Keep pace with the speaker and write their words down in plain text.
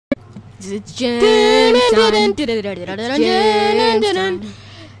It's Jamestime. Jamestime.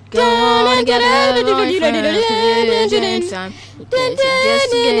 Go on and get out of my friends. Jamestime. Because it's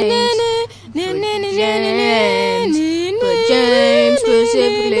just games. But James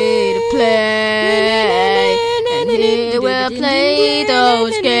specifically to play. And he will play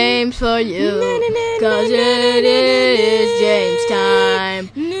those games for you. Cause it is James time.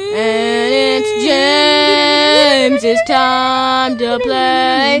 And it's James' time to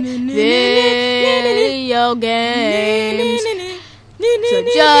play video games. So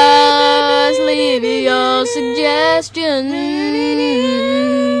just leave your suggestions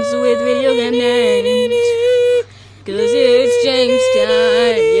with video game names. Cause it's James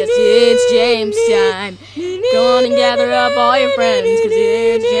time. Yes, it's James time. Go on and gather up all your friends. Cause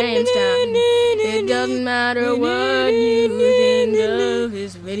it's James time. It doesn't matter what you think of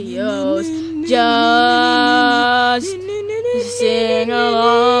his videos. Just sing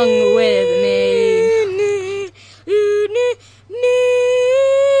along with me.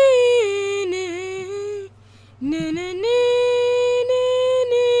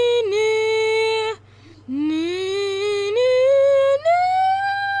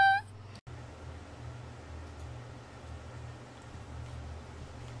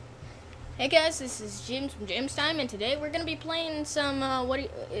 Hey guys, this is James from Jamestime, and today we're gonna be playing some I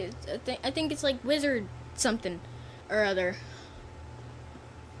think it's like Wizard something or other.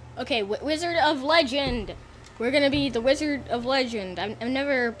 Okay, Wizard of Legend. We're gonna be the Wizard of Legend. I've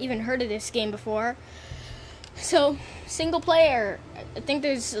never even heard of this game before. So, single player. I think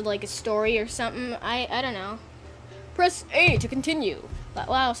there's like a story or something. I don't know. Press A to continue.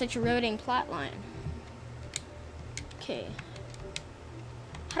 Wow, such a riveting plotline. Okay.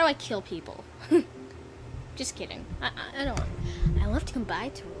 How do I kill people? Just kidding. I don't. I love to come by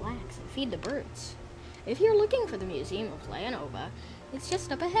to relax and feed the birds. If you're looking for the Museum of Lanova, it's just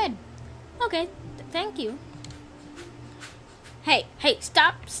up ahead. Okay, thank you. Hey,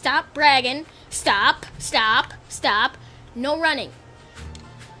 stop bragging. Stop. No running.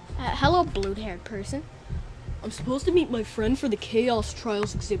 Hello, blue-haired person. I'm supposed to meet my friend for the Chaos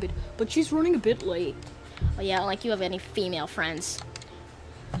Trials exhibit, but she's running a bit late. Oh yeah, like you have any female friends.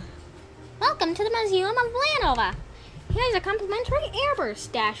 Welcome to the Museum of Lanova. Here's a complimentary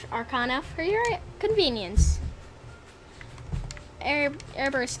airburst dash arcana for your convenience.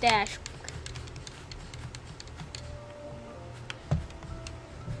 Airburst dash.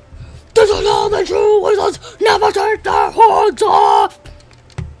 This is all the true wizards never take their hoods off!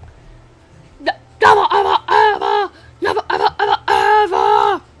 Never, ever!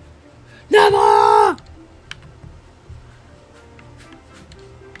 Never!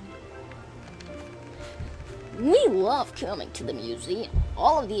 We love coming to the museum.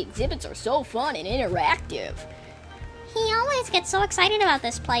 All of the exhibits are so fun and interactive. He always gets so excited about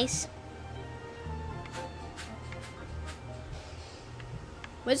this place.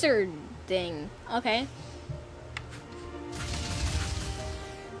 Wizard thing. Okay.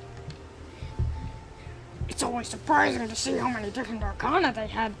 It's always surprising to see how many different arcana they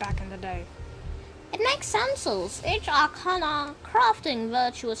had back in the day. It makes sense. Each arcana crafting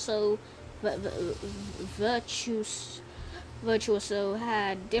virtuoso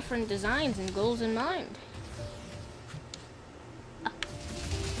had different designs and goals in mind.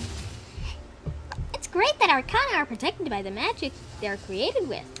 It's great that arcana are protected by the magic they're created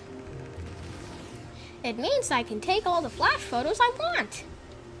with. It means I can take all the flash photos I want.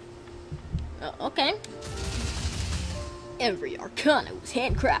 Okay. Every arcana was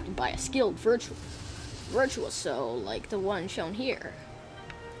handcrafted by a skilled virtuoso like the one shown here.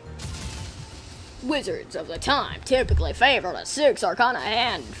 Wizards of the time typically favored a 6 arcana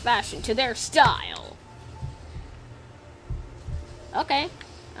hand fashioned to their style. Okay.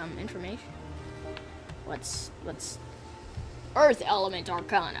 Information. What's Earth element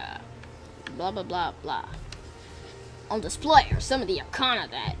arcana? Blah blah blah blah. On display are some of the arcana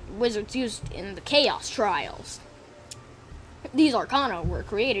that wizards used in the Chaos Trials. These arcana were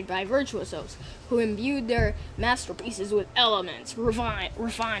created by virtuosos who imbued their masterpieces with elements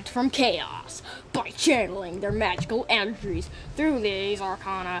refined from chaos. By channeling their magical energies through these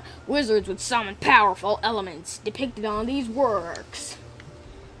arcana, wizards would summon powerful elements depicted on these works.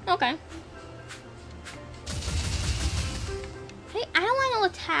 Okay. Hey, I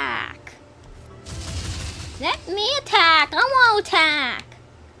want to attack. Let me attack. I want to attack.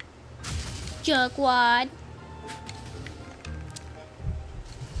 Jugwad.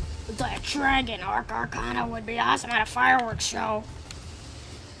 The Dragon Arcana would be awesome at a fireworks show.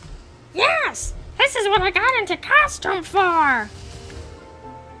 Yes! This is what I got into costume for!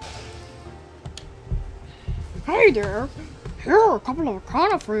 Hey there! Here are a couple of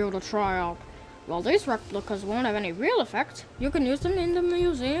arcana for you to try out. While these replicas won't have any real effect, you can use them in the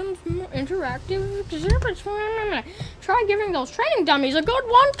museum's interactive exhibits. Try giving those training dummies a good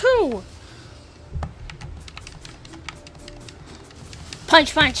one, too.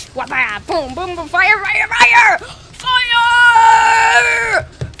 Punch, punch, whapa, boom, boom, boom, fire, fire, fire! Fire!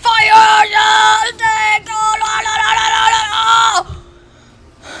 Fire!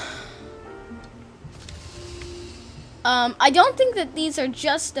 I don't think that these are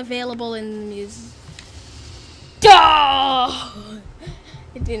just available in the museum.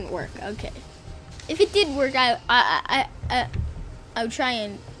 It didn't work. Okay. If it did work, I would try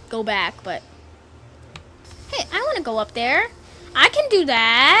and go back, but hey, I want to go up there. I can do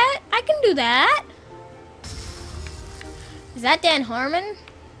that. I can do that. Is that Dan Harmon?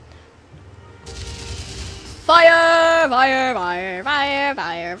 Fire! Fire! Fire! Fire!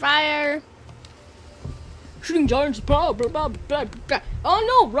 Fire! Fire! Shooting giants, blah, blah, blah, blah, blah. Oh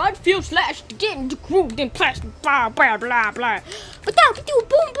no, rod field slash, get into groove, then plastic, blah, blah, blah, blah. But now we do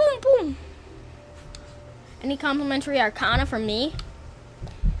boom, boom, boom. Any complimentary arcana from me?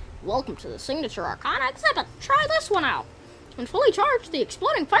 Welcome to the signature arcana exhibit. Try this one out. When fully charged, the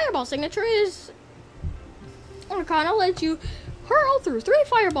exploding fireball signature is arcana lets you hurl through 3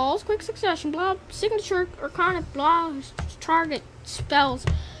 fireballs, quick succession, blah, signature arcana, blah, target spells.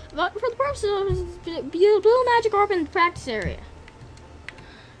 But for the purposes of blue magic orb in the practice area.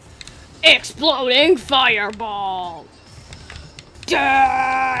 Exploding fireball. Death.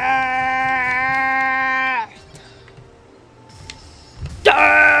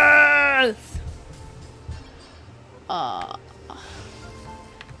 Death.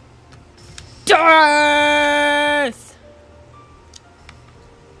 Death.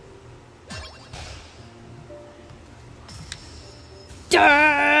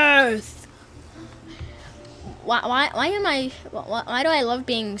 Death! Why do I love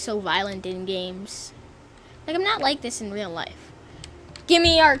being so violent in games? Like, I'm not like this in real life.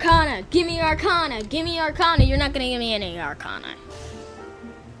 Gimme arcana! Gimme arcana! Gimme arcana! You're not gonna give me any arcana.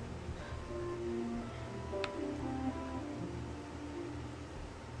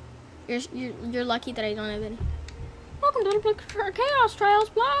 You're lucky that I don't have any. Welcome to the Chaos Trials,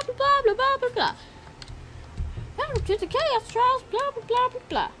 blah blah blah blah blah blah blah. Welcome to the Chaos Trials, blah blah blah blah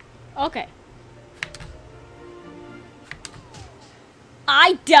blah. Okay.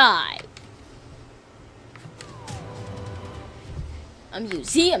 I died. A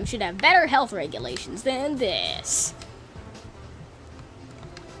museum should have better health regulations than this.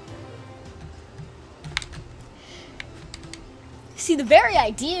 See, the very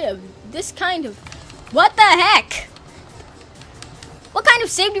idea of this kind of... What the heck? What kind of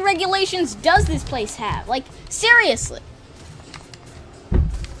safety regulations does this place have? Like, seriously.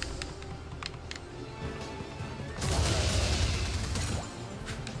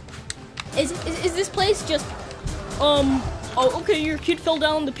 Is this place just... Oh, okay, your kid fell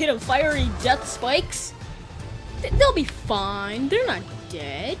down the pit of fiery death spikes? They'll be fine. They're not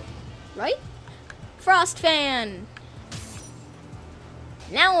dead. Right? Frost fan.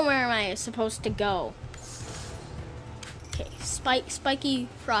 Now where am I supposed to go? Okay, spiky,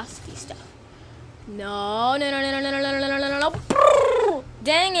 frosty stuff. No.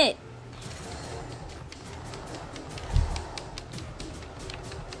 Dang it.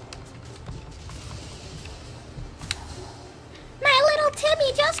 My little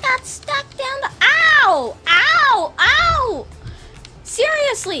Timmy just got stuck down the... Ow! Ow! Ow!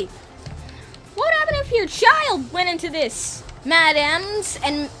 Seriously. What happened if your child went into this? Madams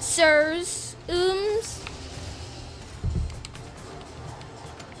and sirs,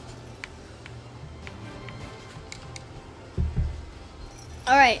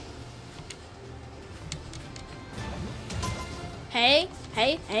 Alright. Hey.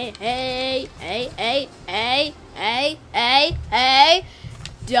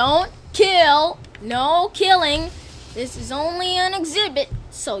 Don't kill. No killing. This is only an exhibit,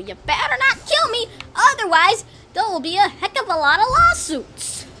 so you better not kill me, otherwise there will be a heck of a lot of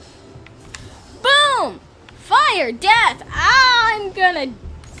lawsuits. Boom! Fire, death. I'm gonna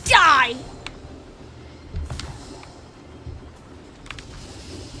die.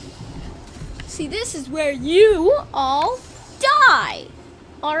 See, this is where you all die.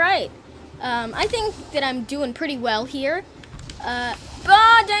 Alright. I think that I'm doing pretty well here. Dang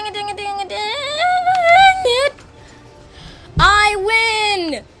it. I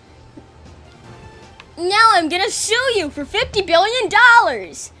win! Now I'm gonna sue you for $50 billion!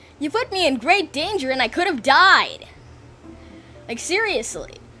 You put me in great danger and I could have died. Like,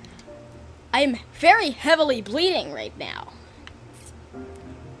 seriously. I'm very heavily bleeding right now.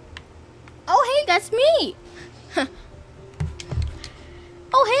 Oh, hey, that's me!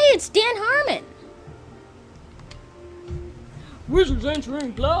 Oh, hey, it's Dan Harmon. Wizards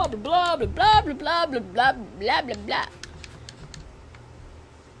entering blah blah blah blah blah blah blah blah blah blah blah blah.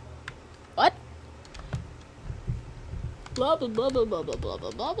 What? Blah blah blah blah blah blah blah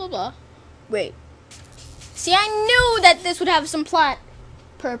blah blah blah blah. Wait. See, I knew that this would have some plot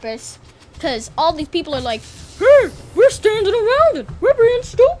purpose. Because all these people are like, Hey, we're standing around it. We're being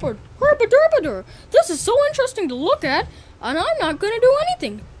stupid. Herba-derba-der. This is so interesting to look at, and I'm not going to do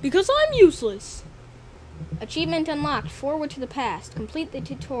anything because I'm useless. achievement unlocked, forward to the past, complete the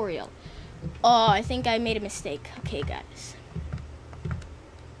tutorial. Oh, I think I made a mistake. Okay, guys.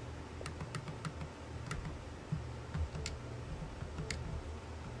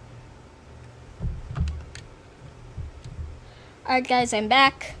 Alright, guys, I'm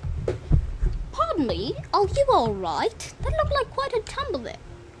back. Pardon me, are you alright? That looked like quite a tumble there.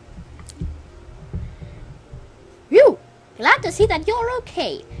 You! Glad to see that you're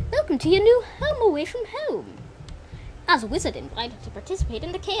okay. Welcome to your new home away from home. As a wizard invited to participate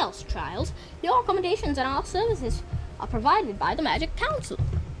in the Chaos Trials, your accommodations and all services are provided by the Magic Council.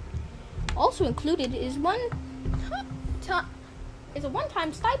 Also included is a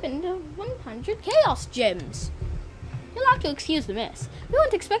one-time stipend of 100 Chaos Gems. You'll have to excuse the mess. We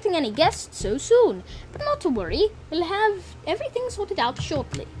weren't expecting any guests so soon, but not to worry. We'll have everything sorted out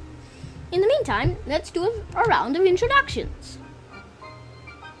shortly. In the meantime, let's do a round of introductions.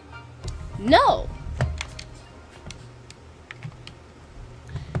 No!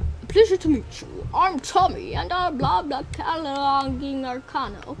 Pleasure to meet you. I'm Tommy, and I'm blah blah cataloging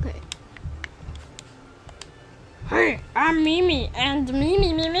arcana. Okay. Hey, I'm Mimi, and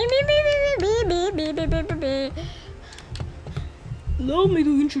Allow me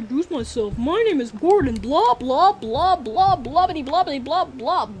to introduce myself. My name is Gordon. Blah blah blah blah blah blah blah blah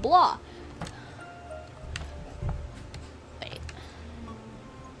blah blah. Wait.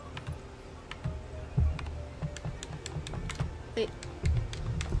 Wait.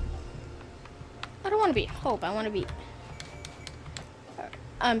 I don't want to be Hope. I want to be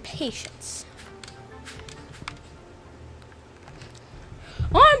Patience.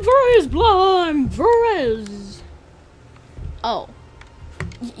 I'm Verez. Blah. I'm Verez. Oh.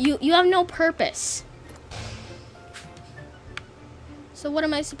 You have no purpose. So what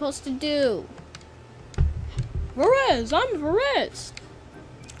am I supposed to do? Verez. I'm Verez.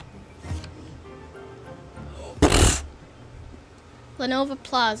 Lenova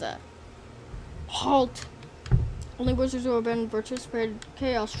Plaza. Halt. Only wizards who have been participated in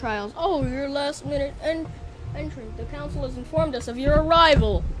Chaos Trials. Oh, your last minute entrant. The council has informed us of your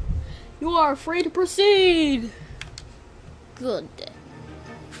arrival. You are free to proceed. Good.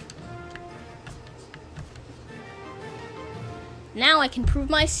 Now I can prove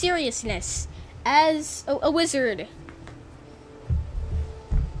my seriousness as a wizard.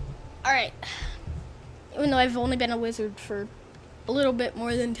 Alright. Even though I've only been a wizard for a little bit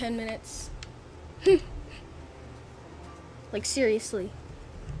more than 10 minutes. Like, seriously.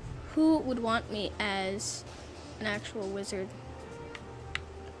 Who would want me as an actual wizard?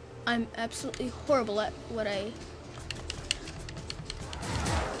 I'm absolutely horrible at what I...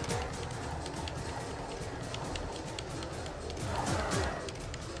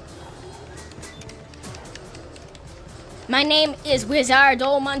 My name is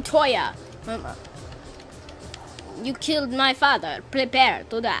Wizardo Montoya. You killed my father. Prepare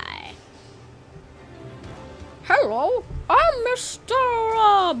to die. Hello, I'm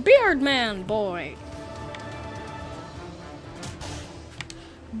Mr. Beardman Boy.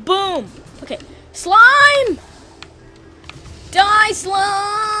 Boom. Okay. Slime! Die,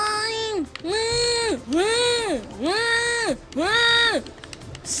 slime!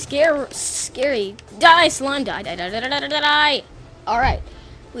 Scary. Die, slime. Die. Alright.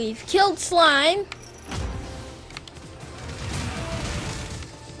 We've killed slime.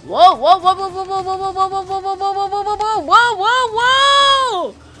 Whoa.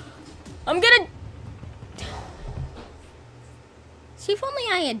 I'm gonna... See, if only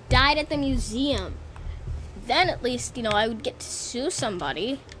I had died at the museum. Then at least, I would get to sue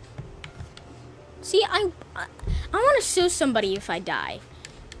somebody. See, I want to sue somebody if I die.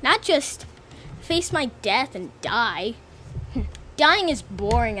 Not just face my death and die. Dying is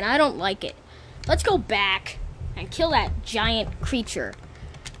boring and I don't like it. Let's go back and kill that giant creature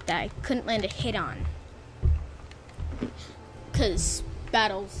that I couldn't land a hit on. 'Cause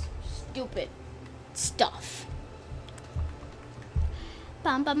battle's stupid stuff.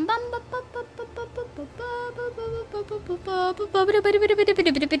 Bum bum bum bum bum bum bum bum bum bum.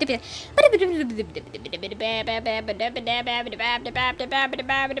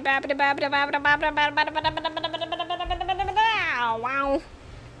 Wow.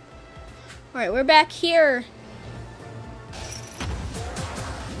 Alright, we're back here.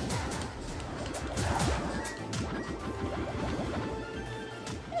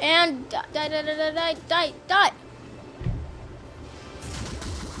 And die.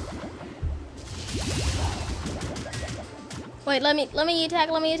 Wait, let me attack.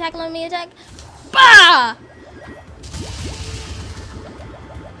 Bah!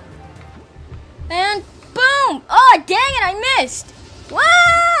 And boom! Oh, dang it, I missed!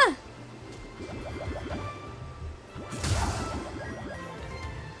 Wah!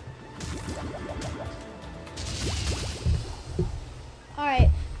 Alright.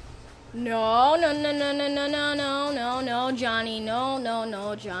 No, Johnny.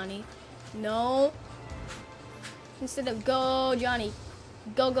 No, Johnny. No. Instead of go, Johnny.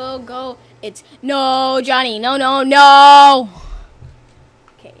 Go. It's no, Johnny. No.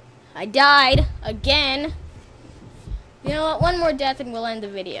 Okay. I died again. You know what? One more death and we'll end the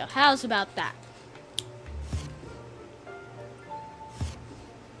video. How's about that?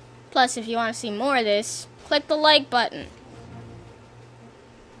 Plus, if you want to see more of this, click the like button.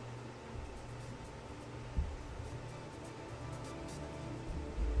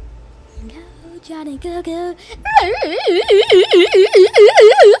 Go, Johnny, go.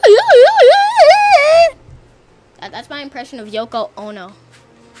 That's my impression of Yoko Ono.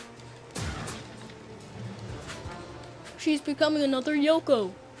 She's becoming another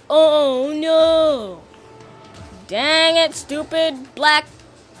Yoko. Oh no! Dang it, stupid black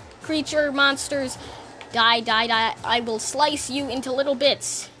creature monsters. Die. I will slice you into little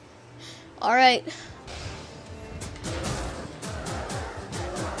bits. Alright.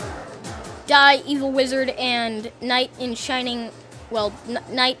 Die, evil wizard, and knight in shining, well,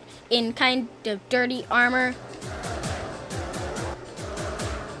 knight in kind of dirty armor.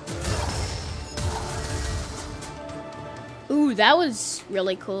 Ooh, that was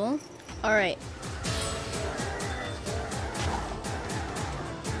really cool. Alright.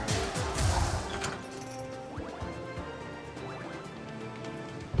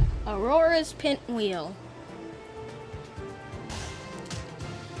 Aurora's pinwheel.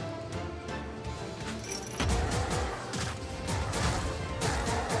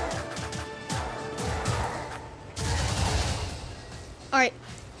 Alright.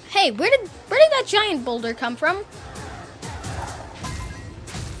 Hey, where did that giant boulder come from?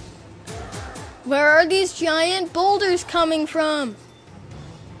 Where are these giant boulders coming from?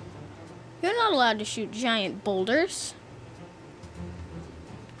 You're not allowed to shoot giant boulders.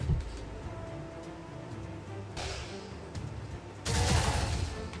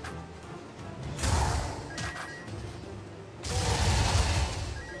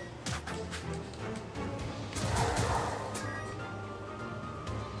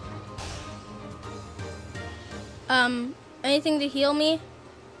 Anything to heal me?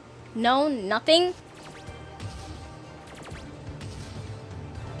 No, nothing?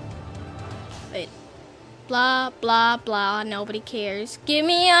 Wait. Blah, blah, blah. Nobody cares. Give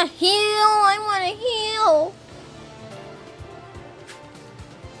me a heal. I want to heal.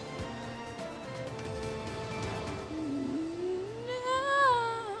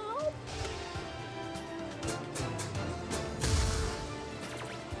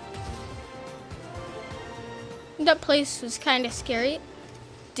 That place was kind of scary.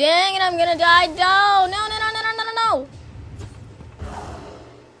 Dang it, I'm gonna die. No.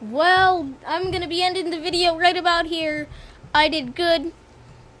 Well, I'm gonna be ending the video right about here. I did good.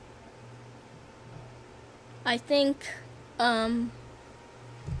 I think,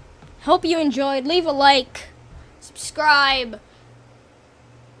 hope you enjoyed. Leave a like. Subscribe.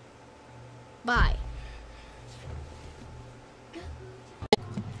 Bye.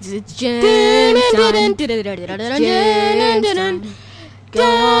 It's Jamestime. Go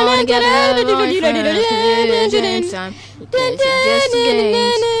on and get out of my friends. Jamestime. Because it's just a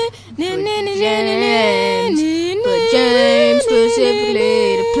game. Put James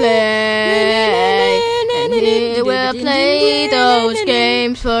specifically to play. And he will play those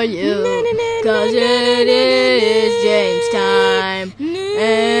games for you. Cause it is Jamestime.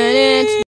 And it's